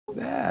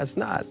it's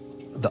not.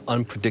 The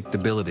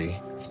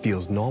unpredictability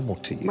feels normal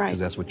to you because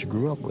that's what you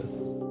grew up with.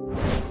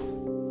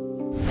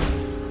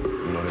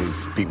 You know,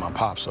 they beat my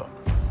pops up.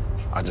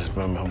 I just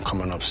remember him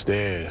coming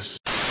upstairs.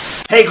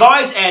 Hey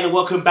guys, and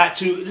welcome back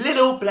to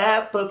Little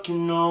Black Book. You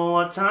know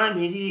what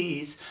time it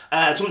is.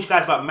 Talking to you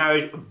guys about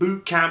marriage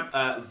boot camp,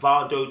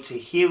 Vado,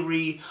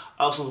 Tahiry.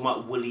 Also talking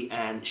about Willie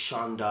and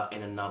Shonda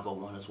in another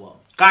one as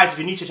well. Guys, if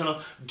you're new to the channel,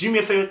 do me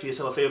a favor, do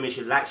yourself a favor, make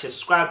sure you like, share,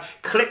 subscribe,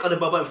 click on the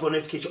bell button for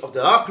notification of the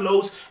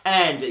uploads,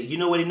 and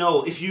you already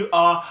know, if you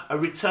are a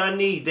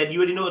returnee, then you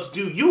already know what to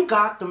do. You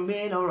got the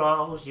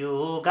minerals,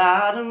 you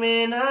got the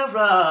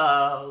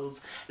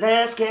minerals.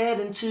 Let's get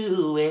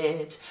into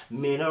it.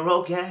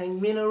 Mineral gang,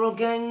 mineral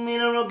gang,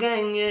 mineral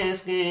gang,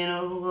 yes,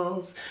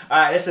 minerals.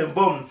 Alright, listen,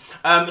 boom.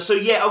 So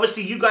yeah,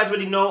 obviously you guys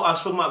already know I've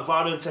spoken about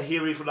Vado and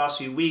Tahiry for the last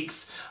few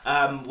weeks.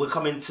 We're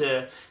coming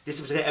to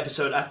this particular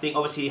episode. I think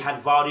obviously had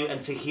Vado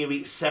and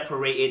Tahiry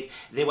separated.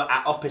 They were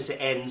at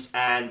opposite ends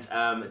and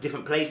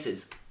different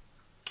places.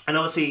 And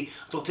obviously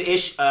Dr.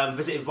 Ish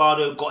visited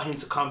Vado, got him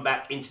to come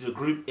back into the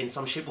group in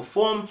some shape or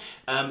form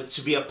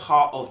to be a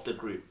part of the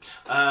group.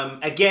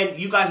 Again,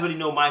 you guys already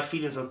know my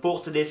feelings and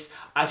thoughts to this.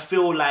 I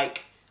feel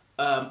like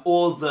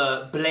all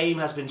the blame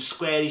has been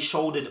squarely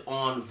shouldered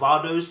on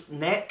Vado's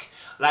neck.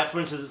 Like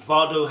for instance,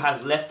 Vado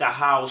has left the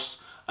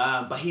house,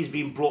 but he's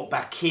been brought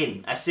back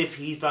in as if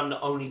he's done the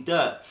only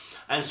dirt.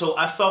 And so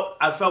I felt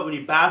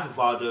really bad for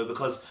Vado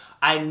because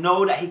I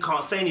know that he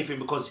can't say anything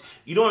because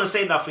you don't want to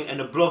say nothing and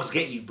the blogs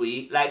get you,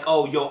 boy. Like,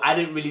 oh, yo, I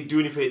didn't really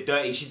do anything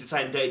dirty. She did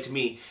something dirty to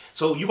me.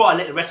 So you got to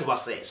let the rest of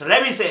us say it. So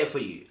let me say it for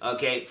you,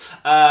 okay?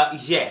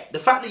 Yeah, the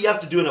fact that you have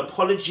to do an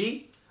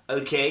apology,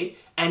 okay,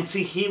 and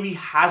Tahiry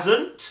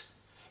hasn't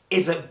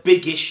is a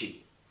big issue,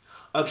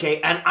 okay?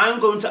 And I'm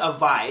going to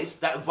advise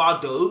that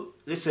Vado,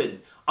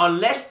 listen,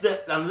 unless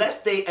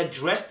they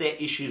address their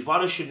issues,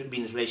 Vado shouldn't be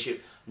in this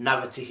relationship,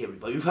 neither Tahiry.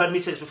 But you've heard me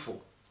say this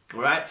before,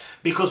 all right?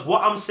 Because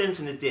what I'm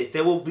sensing is this: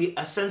 there will be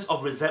a sense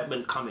of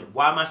resentment coming.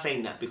 Why am I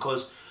saying that?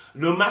 Because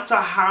no matter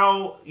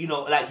how, you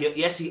know, like,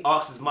 yes, he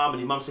asked his mom, and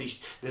his mom says,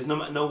 "There's no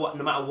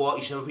matter what,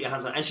 you should never put your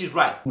hands on," and she's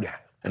right.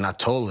 And I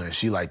told her, and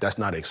she like, that's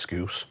not an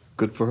excuse.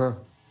 Good for her,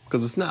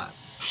 because it's not.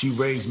 She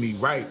raised me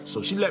right,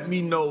 so she let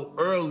me know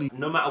early.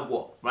 No matter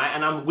what, right?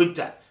 And I'm with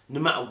that, no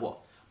matter what.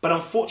 But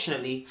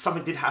unfortunately,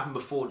 something did happen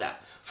before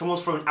that.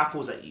 Someone's throwing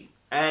apples at you.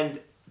 And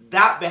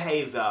that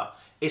behavior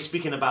is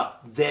speaking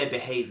about their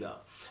behavior.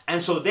 And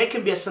so there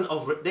can be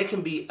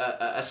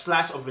a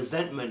slice of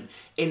resentment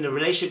in the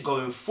relationship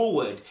going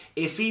forward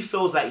if he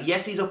feels like,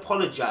 yes, he's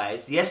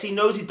apologized, yes, he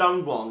knows he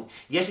done wrong,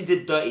 yes, he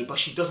did dirty, but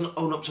she doesn't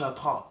own up to her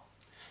part.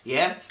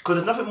 Yeah? Because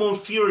there's nothing more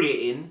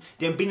infuriating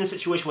than being in a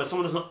situation where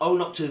someone doesn't own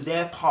up to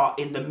their part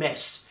in the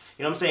mess.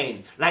 You know what I'm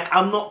saying? Like,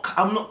 I'm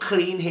not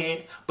clean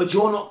here, but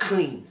you're not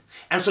clean.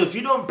 And so if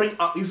you don't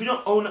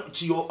own up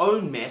to your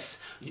own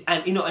mess,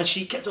 and you know, and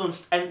she kept on,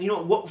 and you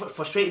know what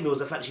frustrated me was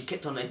the fact she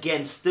kept on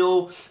again,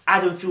 still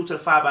adding fuel to the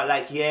fire about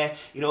like, yeah,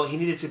 you know, he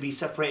needed to be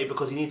separated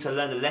because he needed to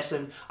learn the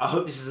lesson. I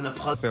hope this is an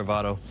apology.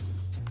 Vado.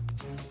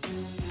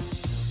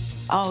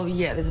 Oh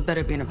yeah, this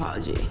better be an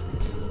apology.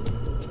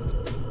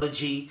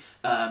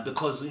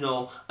 Because, you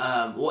know,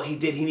 what he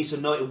did, he needs to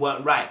know it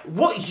weren't right.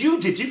 What you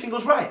did, do you think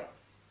was right?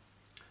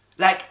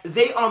 Like,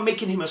 they are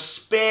making him a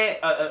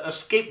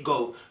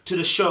scapegoat to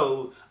the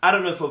show. I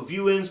don't know for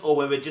viewings or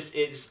whether it's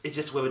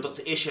just whether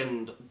Dr. Ish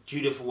and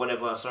Judith or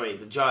whatever, sorry,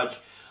 the judge,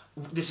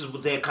 this is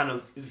their kind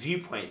of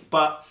viewpoint.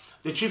 But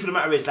the truth of the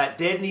matter is, like,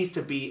 there needs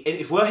to be,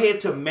 if we're here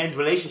to mend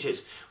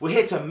relationships, we're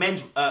here to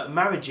mend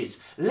marriages.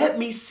 Let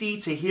me see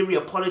Tahiry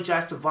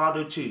apologize to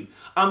Vado too.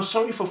 I'm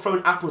sorry for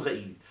throwing apples at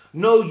you.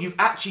 No, you've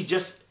actually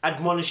just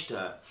admonished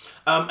her.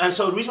 And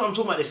so the reason I'm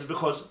talking about this is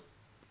because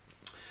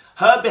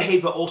her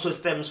behavior also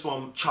stems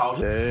from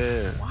childhood.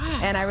 Yeah.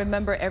 And I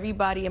remember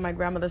everybody in my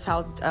grandmother's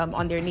house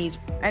on their knees.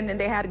 And then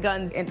they had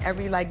guns in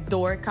every, like,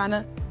 door, kind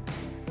of.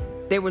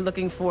 They were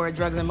looking for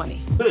drugs and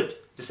money. Good,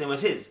 the same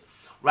as his.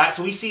 Right,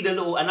 so we see the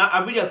little, and I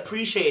really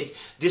appreciated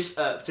this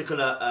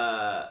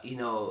particular, you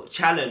know,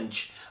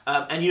 challenge.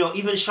 And, you know,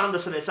 even Shonda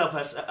said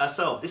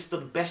herself, this is the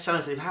best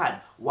challenge they've had.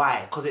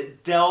 Why? Because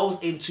it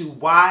delves into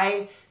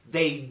why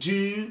they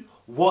do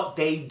what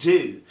they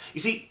do. You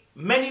see,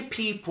 many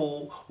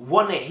people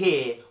want to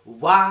hear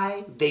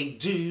why they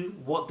do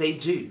what they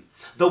do.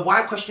 The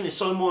why question is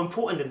so more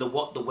important than the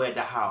what, the where,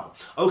 the how.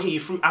 Okay, you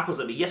threw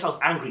apples at me. Yes, I was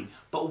angry.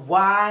 But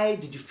why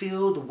did you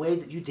feel the way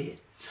that you did?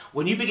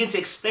 When you begin to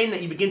explain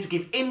that, you begin to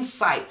give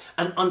insight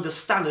and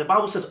understanding. The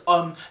Bible says,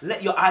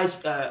 let your eyes,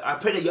 I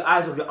pray that your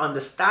eyes of your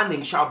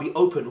understanding shall be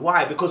opened.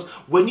 Why? Because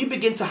when you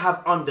begin to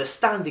have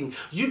understanding,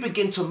 you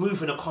begin to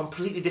move in a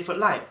completely different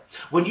light.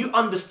 When you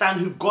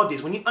understand who God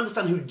is, when you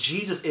understand who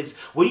Jesus is,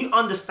 when you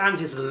understand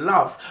his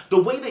love,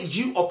 the way that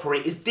you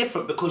operate is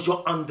different because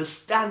you're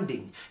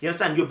understanding. You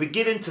understand? You're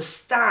beginning to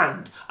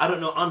stand. I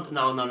don't know.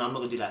 No, I'm not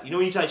going to do that. You know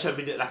when you say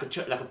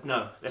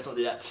no, let's not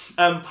do that.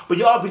 But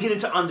you are beginning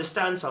to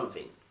understand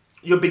something.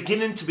 You're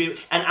beginning to be,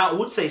 and I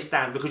would say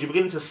stand, because you're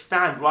beginning to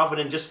stand rather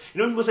than just,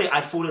 you know, people say, I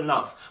fall in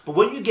love. But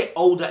when you get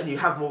older and you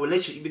have more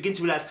relationship, you begin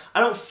to realize, I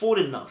don't fall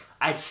in love.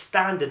 I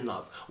stand in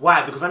love.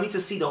 Why? Because I need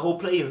to see the whole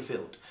playing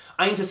field.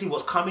 I need to see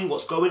what's coming,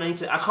 what's going.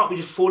 I can't be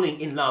just falling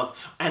in love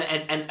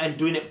and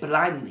doing it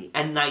blindly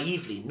and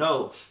naively.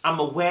 No, I'm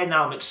aware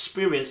now, I'm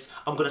experienced,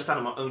 I'm going to stand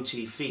on my own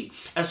 2 feet.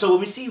 And so when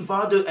we see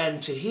Vado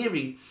and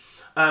Tahiry,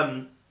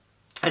 and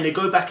they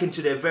go back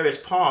into their various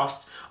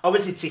past,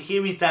 obviously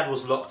Tahiry's dad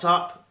was locked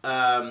up.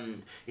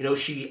 You know,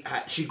 she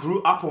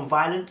grew up on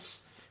violence.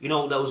 You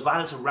know, there was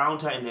violence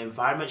around her in the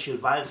environment. She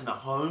was violence in the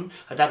home.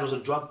 Her dad was a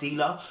drug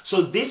dealer.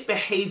 So this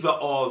behavior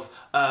of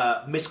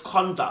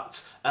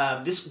misconduct,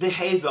 this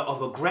behavior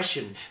of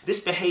aggression, this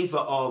behavior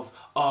of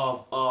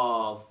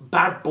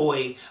bad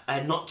boy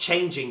and not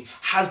changing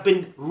has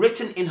been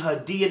written in her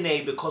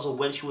DNA because of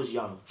when she was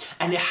young.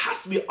 And it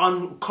has to be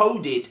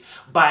uncoded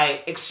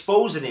by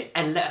exposing it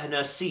and letting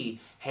her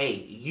see,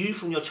 hey, you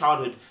from your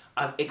childhood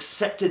have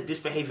accepted this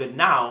behavior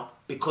now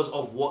because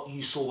of what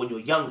you saw when you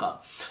were younger.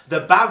 The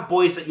bad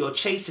boys that you're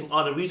chasing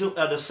are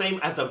the same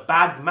as the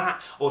bad man,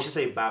 or I should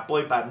say bad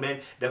boy, bad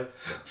men, the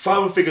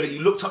father figure that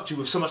you looked up to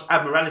with so much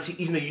admiralty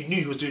even though you knew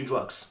he was doing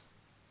drugs.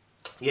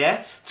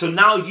 Yeah? So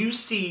now you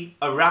see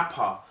a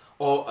rapper,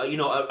 or you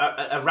know,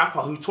 a rapper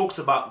who talks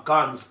about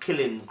guns,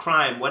 killing,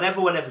 crime,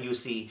 whatever you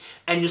see,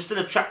 and you're still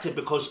attracted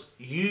because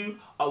you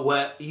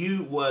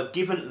were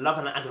given love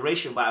and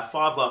adoration by a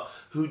father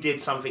who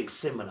did something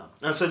similar.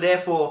 And so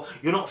therefore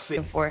you're not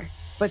fit for.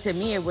 But to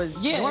me, it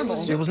was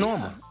normal. It was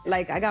normal.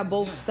 Like, I got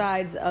both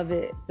sides of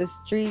it. The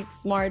street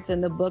smarts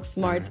and the book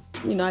smarts.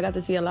 You know, I got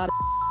to see a lot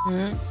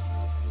of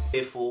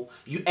fearful.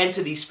 You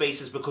enter these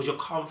spaces because you're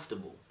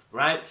comfortable,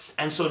 right?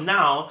 And so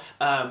now,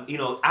 you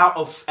know, out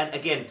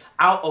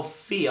of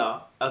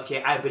fear,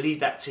 okay, I believe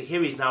that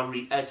Tahiry is now,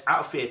 out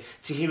of fear,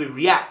 Tahiry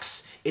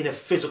reacts in a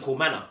physical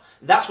manner.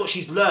 That's what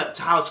she's learned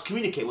how to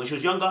communicate. When she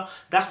was younger,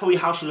 that's probably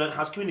how she learned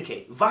how to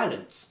communicate.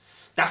 Violence.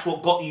 That's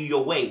what got you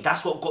your way.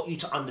 That's what got you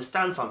to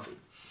understand something.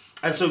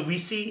 And so we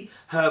see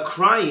her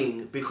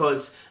crying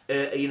because,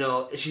 you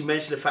know, she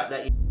mentioned the fact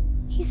that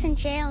he's in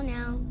jail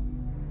now.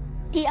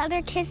 The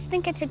other kids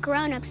think it's a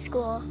grown-up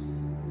school.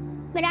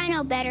 But I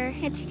know better.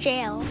 It's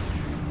jail.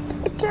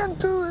 I can't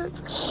do it.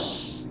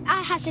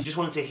 I have to... Just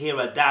wanted to hear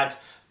her dad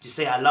just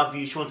say, I love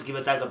you. She wanted to give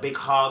her dad a big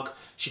hug.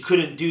 She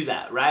couldn't do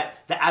that, right?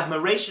 The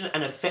admiration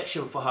and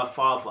affection for her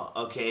father,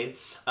 okay,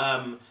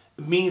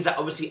 means that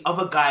obviously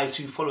other guys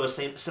who follow a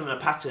similar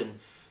pattern,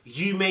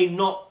 you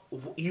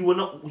will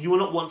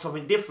not want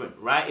something different,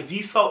 right? If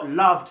you felt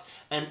loved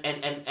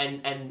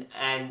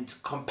and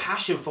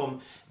compassion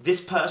from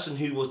this person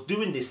who was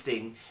doing this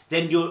thing,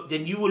 then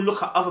you will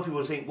look at other people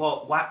and think,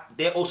 well, why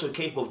they're also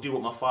capable of doing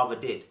what my father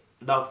did.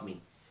 Love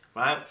me,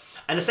 right?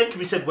 And the same can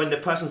be said when the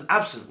person's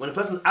absent. When the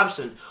person's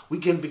absent, we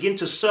can begin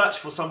to search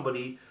for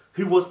somebody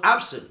who was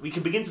absent. We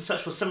can begin to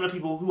search for similar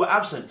people who were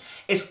absent.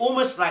 It's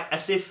almost like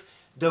as if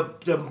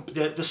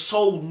the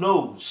soul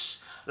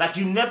knows. Like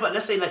you never,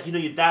 let's say like, you know,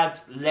 your dad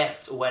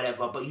left or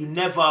whatever, but you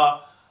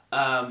never,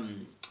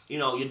 you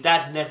know, your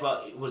dad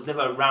was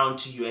never around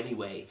to you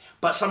anyway.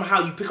 But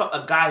somehow you pick up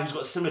a guy who's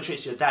got similar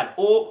traits to your dad,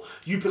 or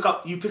you pick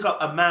up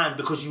a man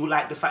because you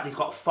like the fact he's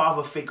got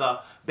father figure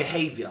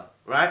behavior,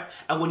 right?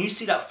 And when you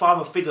see that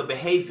father figure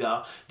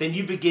behavior, then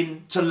you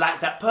begin to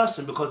like that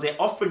person because they're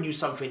offering you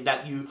something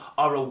that you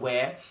are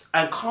aware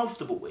and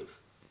comfortable with.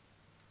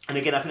 And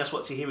again, I think that's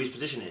what Tahiry's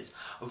position is.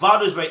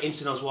 Vado is very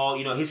interesting as well.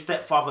 You know, his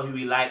stepfather, who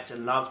he liked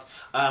and loved,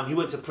 he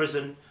went to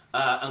prison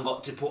and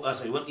got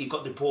deported. He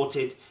got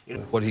deported. You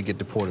know. What did he get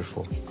deported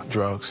for?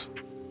 Drugs.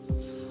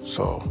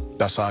 So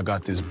that's how I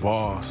got this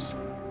boss,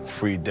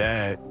 free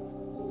dad.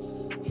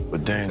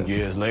 But then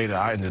years later,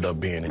 I ended up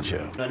being in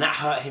jail. And that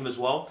hurt him as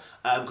well,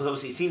 because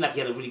obviously it seemed like he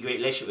had a really great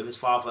relationship with his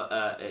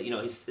father, you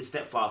know, his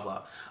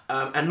stepfather.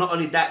 And not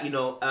only that,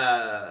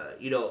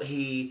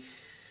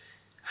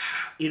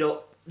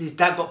 his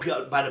dad got put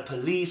out by the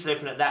police and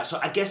everything like that. So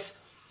I guess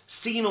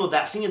seeing all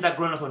that, seeing your dad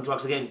growing up on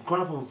drugs, again,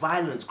 growing up on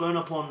violence, growing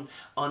up on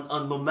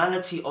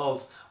normality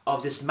of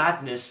this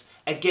madness,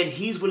 again,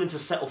 he's willing to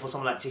settle for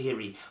someone like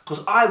Tahiry.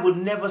 Because I would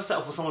never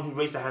settle for someone who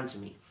raised their hand to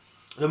me.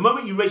 The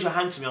moment you raise your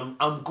hand to me,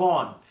 I'm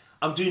gone.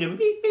 I'm doing a meep,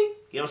 meep.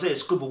 You know what I'm saying?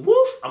 Scribble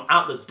woof. I'm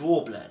out the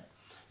door, blood.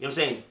 You know what I'm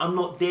saying? I'm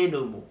not there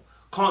no more.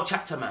 Can't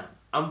chat to man.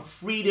 I'm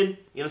freedom,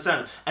 you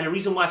understand? And the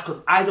reason why is because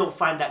I don't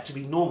find that to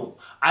be normal.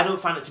 I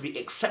don't find it to be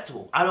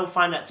acceptable. I don't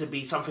find that to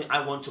be something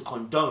I want to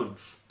condone,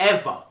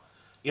 ever.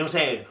 You know what I'm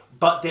saying?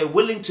 But they're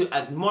willing to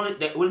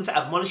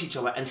admonish each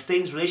other and stay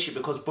in this relationship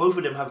because both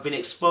of them have been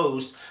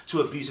exposed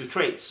to abusive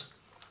traits.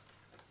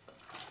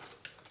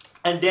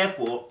 And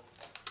therefore,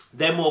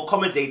 they're more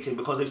accommodating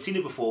because they've seen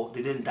it before,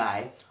 they didn't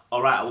die.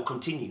 All right, I will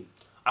continue.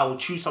 I will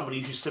choose somebody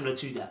who's similar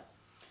to that.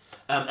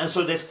 And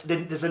so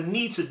there's a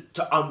need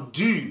to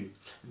undo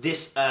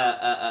this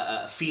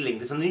feeling.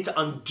 There's a need to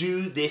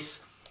undo this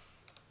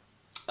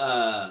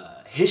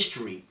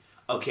history,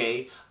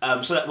 okay?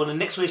 So that when the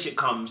next relationship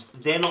comes,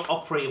 they're not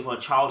operating from a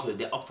childhood.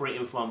 They're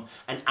operating from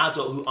an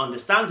adult who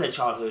understands their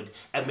childhood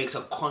and makes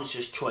a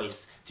conscious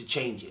choice to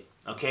change it,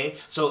 okay?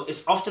 So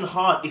it's often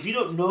hard if you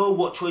don't know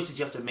what choices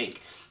you have to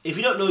make. If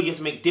you don't know you have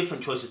to make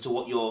different choices to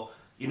what your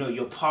you know,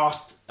 your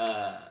past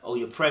or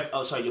your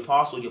past or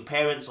your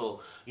parents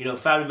or, you know,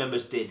 family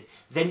members did,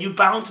 then you're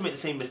bound to make the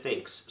same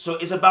mistakes. So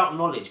it's about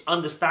knowledge,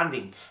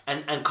 understanding,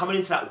 and coming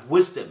into that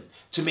wisdom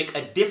to make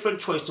a different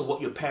choice to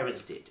what your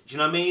parents did. Do you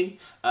know what I mean?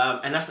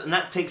 And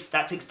that takes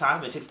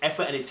time, it takes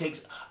effort, and it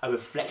takes a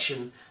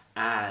reflection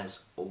as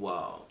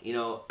well. You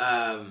know,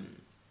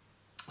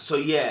 so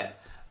yeah,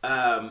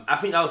 I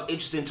think that was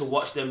interesting to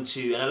watch them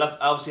too, and I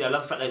love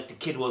the fact that the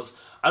kid was.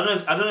 I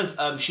don't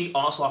know if she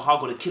asked for a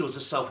hug or the kid was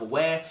just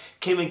self-aware.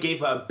 Came and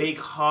gave her a big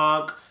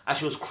hug as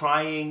she was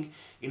crying.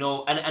 You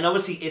know, and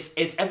obviously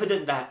it's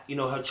evident that, you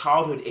know, her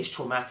childhood is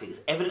traumatic.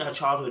 It's evident her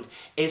childhood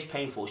is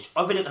painful. It's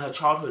evident her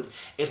childhood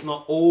is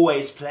not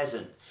always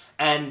pleasant.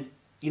 And,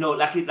 you know,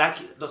 like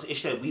Dr.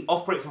 Ish said, we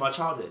operate from our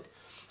childhood.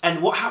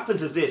 And what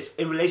happens is this,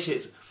 in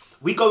relationships,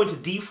 we go into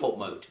default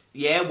mode.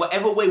 Yeah,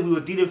 whatever way we were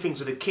dealing with things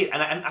with a kid,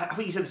 and I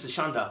think you said this to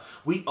Shanda,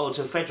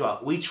 to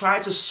Fedra, we try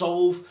to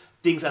solve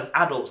things as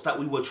adults that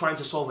we were trying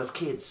to solve as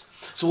kids.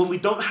 So when we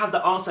don't have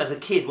the answer as a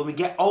kid, when we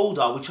get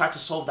older, we try to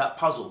solve that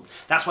puzzle.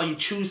 That's why you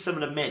choose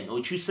similar men or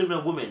you choose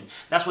similar women.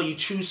 That's why you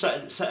choose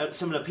certain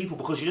similar people,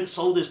 because you didn't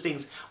solve those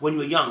things when you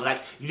were young.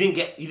 Like you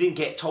didn't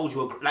get told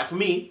you were, like for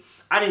me,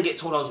 I didn't get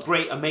told I was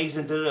great,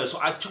 amazing,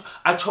 So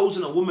I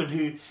chosen a woman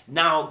who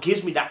now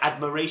gives me that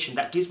admiration,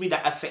 that gives me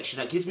that affection,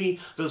 that gives me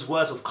those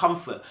words of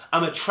comfort.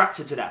 I'm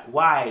attracted to that.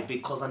 Why?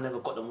 Because I never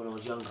got them when I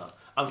was younger.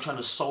 I'm trying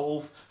to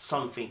solve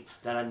something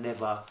that I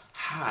never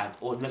had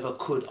or never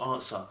could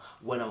answer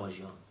when I was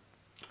young.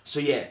 So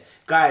yeah,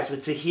 guys,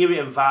 with Tahiry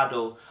and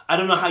Vado, I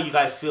don't know how you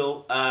guys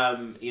feel.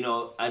 You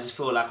know, I just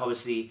feel like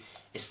obviously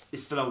it's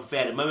still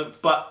unfair at the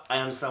moment, but I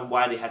understand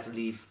why they had to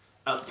leave,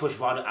 push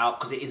Vado out,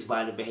 because it is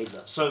violent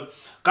behavior. So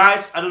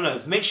guys, I don't know.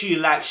 Make sure you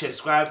like, share,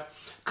 subscribe,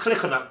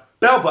 click on that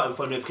bell button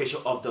for a notification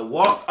of the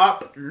what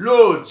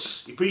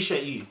uploads.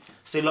 Appreciate you.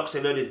 Stay locked,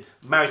 stay loaded.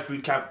 Marriage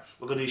Bootcamp.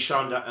 We're going to do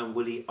Shanda and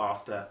Willie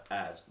after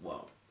as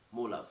well.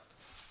 More love.